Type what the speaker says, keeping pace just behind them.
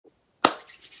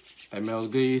Hey man, what's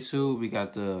good YouTube? We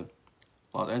got the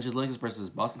Los Angeles Lakers versus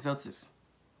Boston Celtics.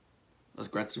 Let's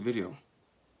get to the video.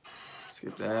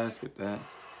 Skip that, skip that,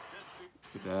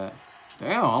 skip that.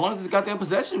 Damn, how long is this goddamn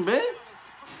possession, man?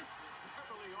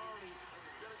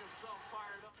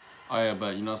 Oh yeah,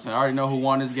 but you know what I'm saying? I already know who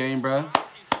won this game, bro.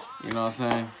 You know what I'm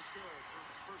saying?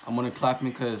 I'm gonna clap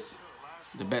me because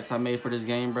the bets I made for this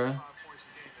game, bro.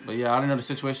 But yeah, I didn't know the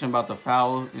situation about the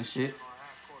foul and shit.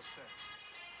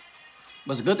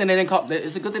 But it's a good thing they didn't call.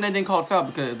 It's a good thing they didn't call a foul,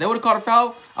 because if they would have called a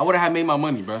foul, I would have made my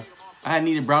money, bro. I had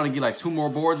needed Brown to get like 2 more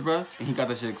boards, bro, and he got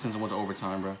that shit since it went to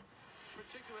overtime, bro.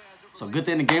 So good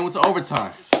thing the game went to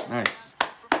overtime. Nice.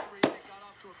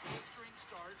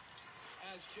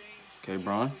 Okay,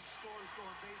 Braun.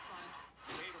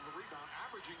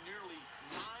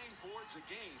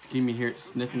 Keep me here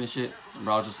sniffing this shit,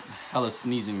 bro. I just hella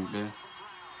sneezing, man.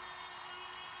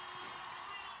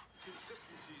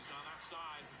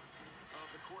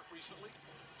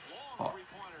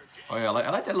 Oh yeah, I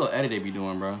like that little edit they be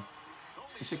doing, bro.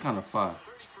 This shit kind of fire.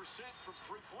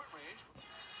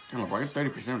 Damn, bro, I get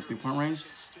 30% of 3-point range.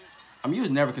 I mean, you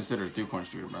was never considered a 3-point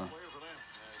shooter, bro.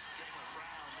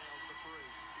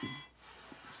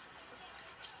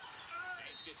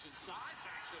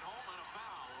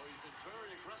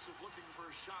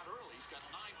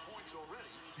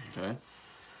 Okay.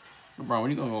 Bro,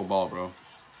 when you gonna go ball, bro?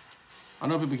 I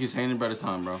know people keep saying it, but it's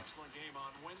time, bro.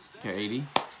 Okay, 80.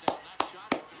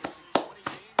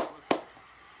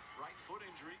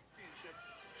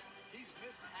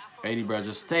 80, bro.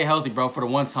 Just stay healthy, bro, for the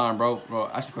one time, bro. Bro,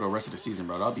 actually for the rest of the season,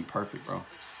 bro. That'll be perfect, bro.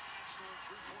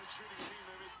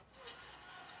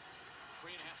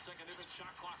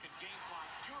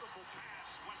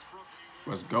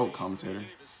 Let's go, commentator.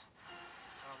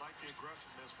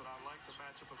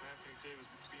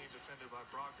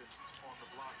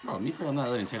 Bro, me, I'm not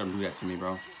letting Tatum do that to me,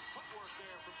 bro.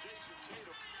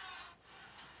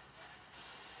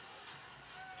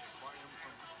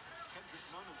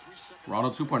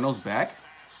 Ronald 2.0's back.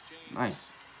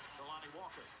 Nice.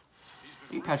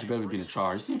 You Patrick Beverly being in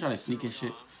charge. You see him trying to sneak and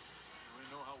shit.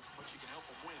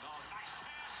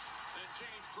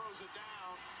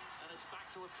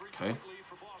 Okay.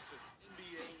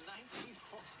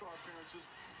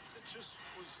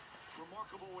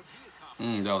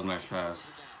 That was a nice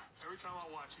pass.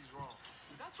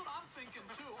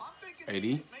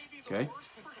 80. Okay.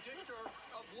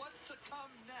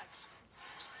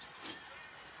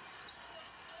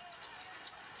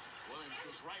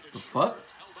 The fuck?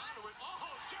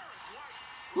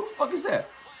 Who the fuck is that?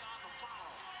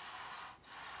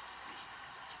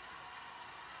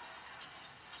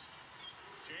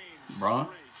 Braun?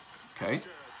 Okay.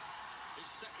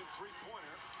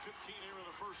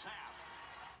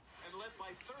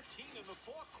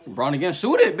 Braun again.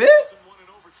 Shoot it, bitch.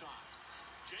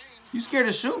 You scared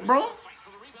to shoot, bro?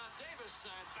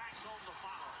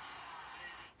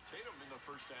 Tatum in the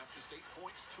first half, just 8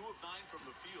 points, 2 of 9 from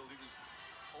the field. He was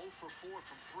 0 for 4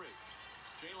 from 3.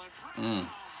 Jalen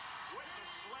with the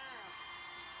slam.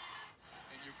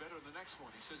 And you're better in the next one.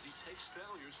 He says he takes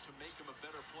failures to make him a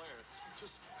better player.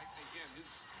 Just, again,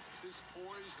 his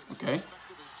poise and his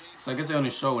perspective as James. So I guess they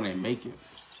only show when they make it.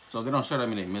 So if they don't show that, I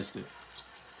mean they missed it.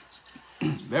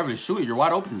 Beverly, shoot it. You're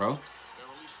wide open, bro.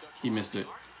 He missed it.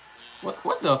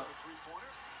 What the?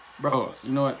 Bro,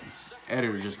 you know what?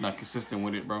 Editor just not consistent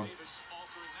with it, bro.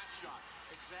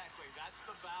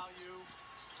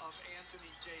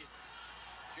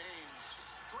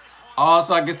 Oh,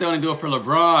 so I guess they only do it for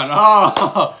LeBron.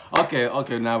 Oh,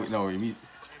 okay. Now we know he's.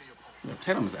 Yeah,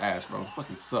 Tatum is ass, bro.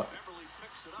 Fucking suck.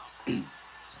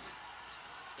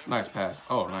 Nice pass.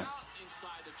 Oh, nice.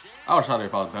 I would try to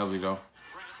if I was Beverly, though.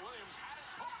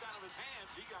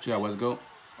 She got West go.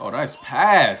 Oh, nice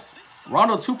pass.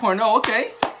 Rondo 2.0.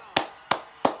 Okay.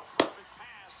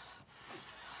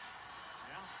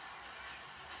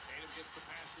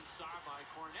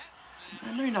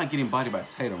 I know you're not getting bodied by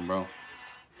Tatum, bro.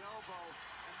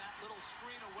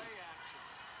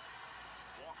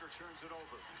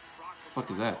 The fuck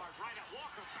is that?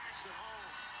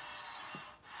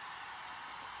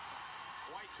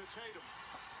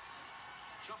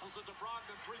 Shuffles it to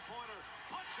Brogdon, 3-pointer.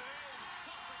 Puts it in.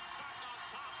 Celtics back on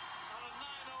top on a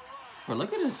 9-0 run. Bro,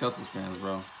 look at the Celtics fans,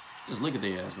 bro. Just look at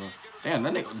their ass, bro. Damn,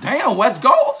 that nigga. Damn, West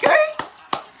go. Okay.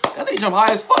 That nigga jump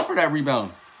high as fuck for that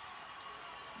rebound.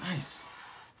 Nice.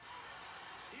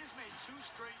 He has made 2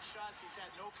 straight shots. He's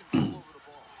had no control over the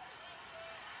ball.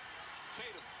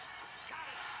 Tatum got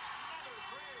it. Another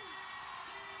 3.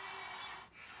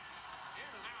 In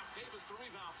and out. Davis the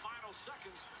rebound. Final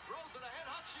seconds. Throws it ahead.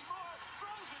 Hutchinson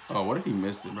throws it. Oh, what if he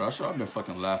missed it, bro? I should have been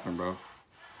fucking laughing, bro.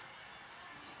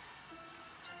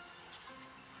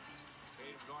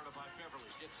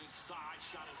 Gets inside,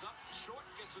 shot is up, short,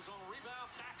 gets his own rebound,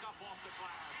 back up off the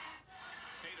glass.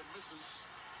 Tatum misses.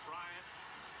 Bryant,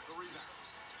 the rebound.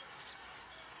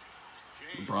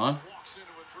 James LeBron. walks into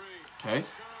a three. Okay. That's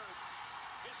good.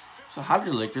 His fifth. So how did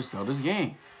the Lakers sell this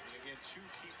game? And again, two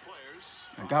key players.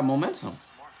 I got momentum.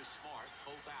 Marcus Smart,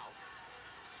 both out.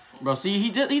 Bro, see, he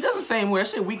doesn't say anymore. That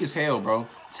shit weak as hell, bro.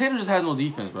 Tatum just has no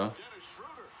defense, bro. Dennis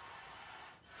Schroeder.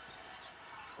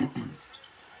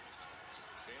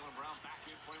 Jaylen Brown back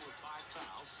in playing with 5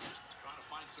 fouls. Trying to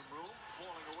find some room.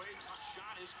 Falling away. Tough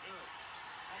shot is good.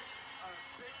 A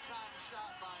big-time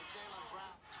shot by Jaylen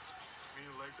Brown.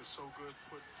 The Lakers so good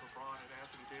putting LeBron and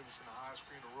Anthony Davis in the high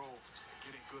screen and roll and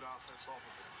getting good offense off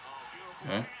of it. Oh, beautiful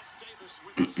Okay. pass. Davis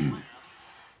with the slam.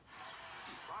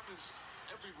 Brown's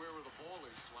everywhere where the ball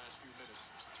is the last few minutes.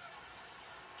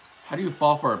 How do you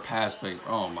fall for a pass fake?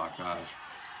 Oh my gosh.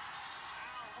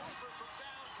 Holford from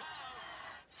downtown.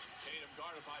 Tatum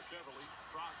guarded by Beverly.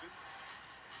 Brogdon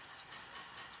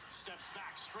steps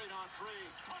back straight on three.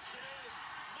 Puts it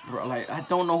in. Bro, like, I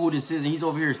don't know who this is, and he's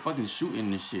over here fucking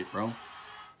shooting this shit, bro.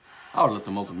 I would have let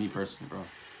them open me personally, bro.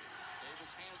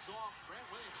 Davis hands off. Grant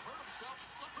Williams hurt himself.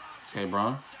 LeBron Okay,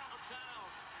 Bron.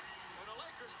 downtown. And the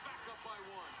Lakers back up by 1.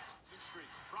 Street.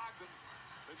 Brogdon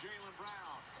to Jaylen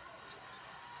Brown.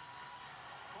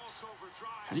 Crossover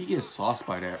drive. How do you get sauced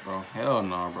by that, bro? Hell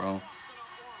no, bro. Boston up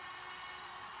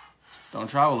 1. Don't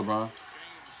travel, LeBron.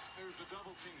 James, there's the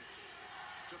double team.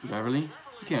 To Beverly, you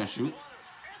can't shoot.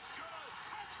 It's good.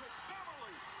 Patrick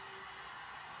Beverly.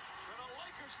 And the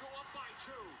Lakers go up by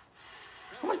 2.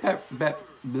 How much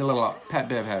Pat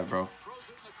Bev have, bro?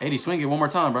 80, swing it one more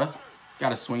time, bro.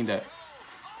 Gotta swing that.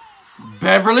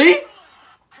 Beverly?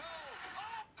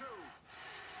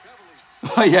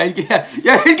 Oh yeah,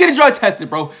 he's getting drug tested,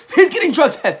 bro. He's getting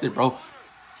drug tested, bro.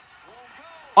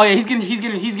 Oh yeah, he's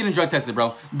getting drug tested,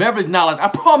 bro. Beverly's not like, I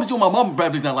promise you, my mom,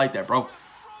 Beverly's not like that, bro.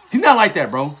 He's not like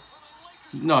that, bro.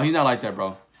 No, he's not like that,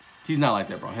 bro. He's not like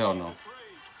that, bro. Hell no.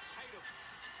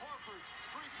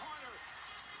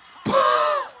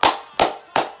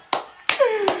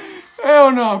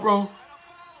 Hell no, bro.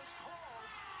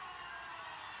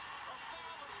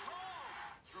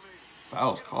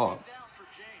 Foul's called.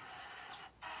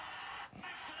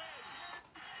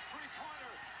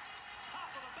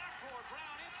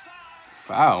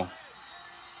 Foul.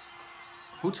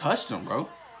 Who touched him, bro?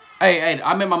 Hey,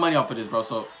 I made my money off of this, bro.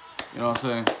 So, you know what I'm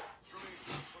saying?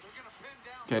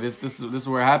 Okay, this is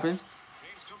where it happened.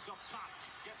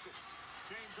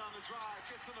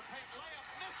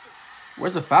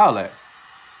 Where's the foul at?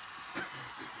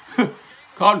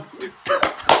 Con.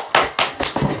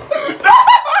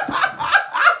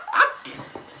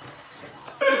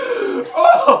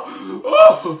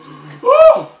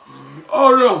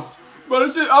 Oh no. Bro,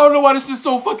 this shit, I don't know why this shit's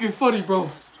so fucking funny, bro.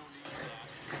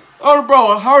 Oh,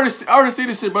 bro, I already see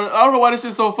this shit, but I don't know why this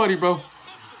shit's so funny, bro.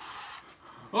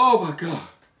 Oh my god.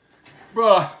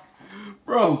 Bro.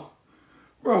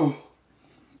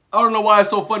 I don't know why it's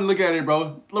so funny looking at it,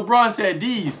 bro. LeBron said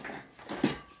these.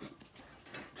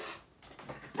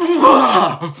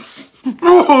 Bro,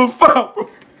 foul, bro.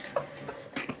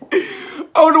 I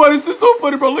don't know why this is so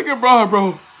funny, bro. Look at Bron,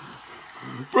 bro.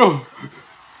 Bro.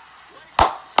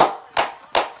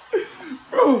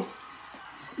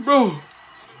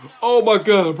 Oh my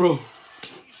god, bro.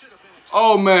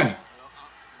 Oh man.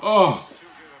 Oh.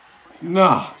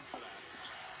 Nah.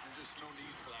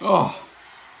 Oh.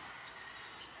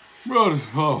 Bro.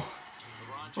 Oh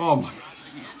my god.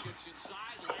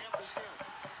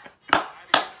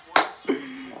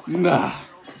 Nah.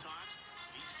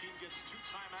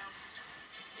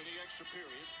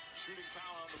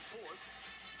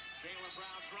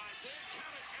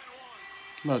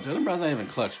 No, Jaylen Brown's not even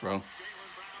clutch, bro.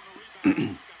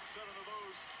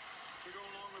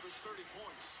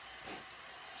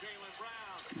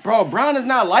 Bro, Brown is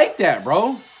not like that,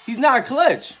 bro. He's not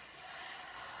clutch.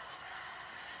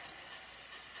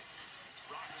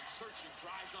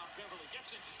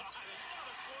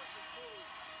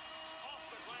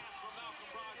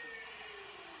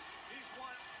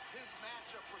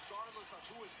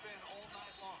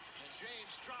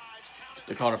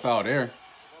 They called a foul there. LeBron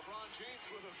James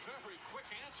with a very quick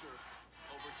answer.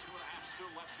 Over 2.5 still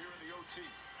left here in the OT.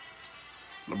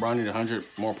 LeBron needed 100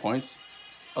 more points.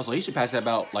 Also, he should pass that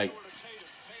about like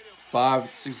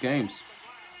 5-6 games.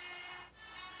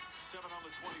 7 on the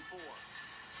 24.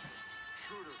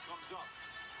 Schroeder comes up.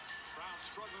 Brown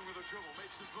struggling with a dribble,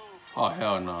 makes his move. Oh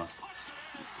hell no,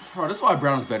 bro. That's why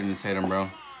Brown's better than Tatum, bro.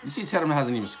 You see, Tatum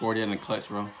hasn't even scored yet in the clutch,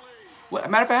 bro.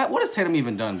 Matter of fact, what has Tatum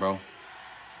even done, bro?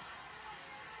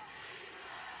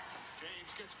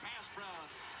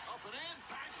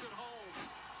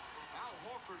 Al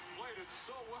Horford played it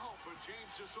so well, but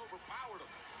James just overpowered him.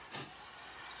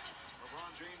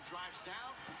 LeBron James drives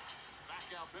down. Back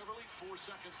out Beverly. 4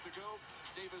 seconds to go.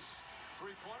 Davis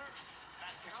three-pointer.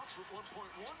 That counts with 1.1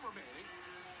 remaining.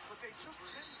 But they took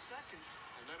 10 seconds.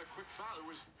 And then a quick foul. It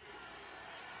was...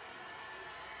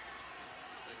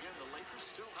 Again, the Lakers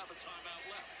still have a timeout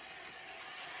left.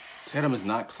 Tatum is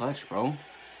not clutch, bro. Boy,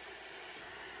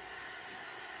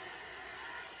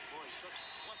 such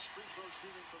clutch free throw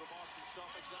shooting for the Boston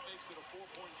Celtics. That makes it a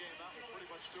 4-point game. That will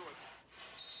pretty much do it.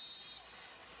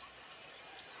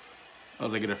 I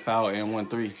was like, get a foul and 1-3.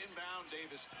 Inbound,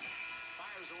 Davis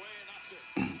fires away, and that's it.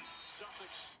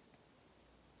 Celtics.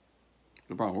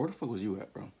 LeBron, where the fuck was you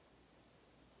at, bro?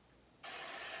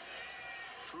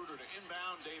 Schroeder to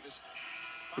inbound, Davis.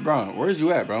 LeBron, where's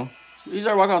you at, bro? You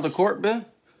start walking out the court, Ben?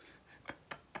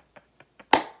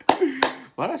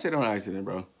 Why did I say that on accident,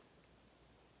 bro?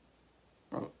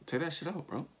 Bro, take that shit out,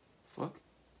 bro. Fuck.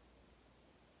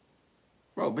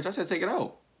 Bro, bitch, I said take it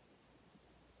out.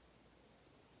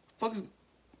 Fuck is...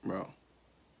 Bro.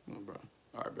 Bro.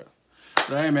 All right, bro.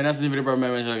 So, hey, man, that's the video, bro.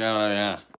 Man, yeah.